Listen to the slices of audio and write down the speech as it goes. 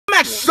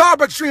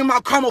Starbucks dream my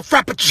caramel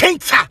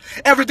frappuccino.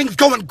 Everything's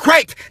going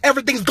great.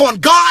 Everything's going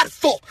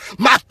godful.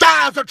 My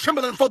thighs are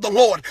trembling for the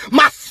Lord.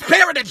 My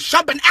spirit is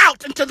jumping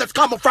out into this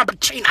caramel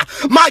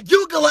frappuccino. My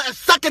ugula is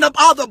sucking up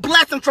all the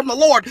blessings from the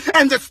Lord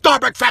and this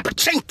Starbucks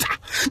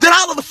frappuccino. Then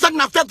all of a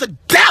sudden I felt the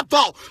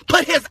devil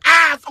put his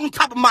eyes on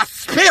top of my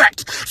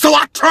spirit. So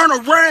I turn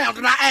around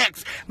and I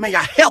ask, may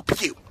I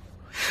help you?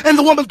 And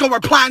the woman's gonna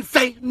reply and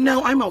say,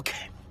 no, I'm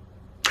okay.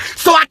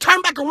 So I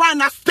turned back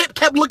around and I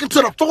kept looking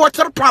to the forward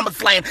to the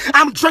promised land.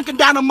 I'm drinking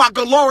down on my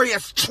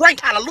glorious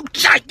drink,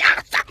 hallelujah.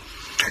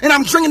 And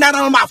I'm drinking down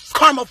on my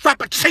caramel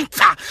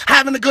frappuccino,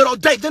 having a good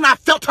old day. Then I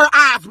felt her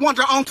eyes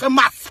wander onto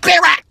my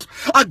spirit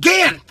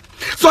again.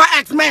 So I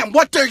asked, ma'am,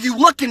 what are you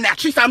looking at?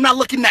 She said, I'm not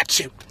looking at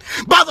you.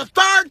 By the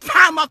third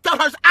time I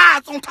felt her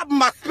eyes on top of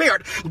my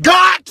spirit,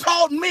 God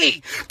told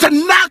me to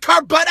knock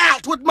her butt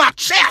out with my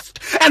chest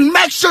and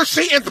make sure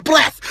she is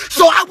blessed.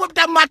 So I whipped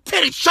out my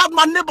titty, shoved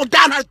my nipple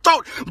down her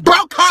throat,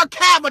 broke her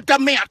cavity,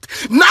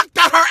 knocked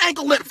out her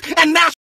ankle lips, and now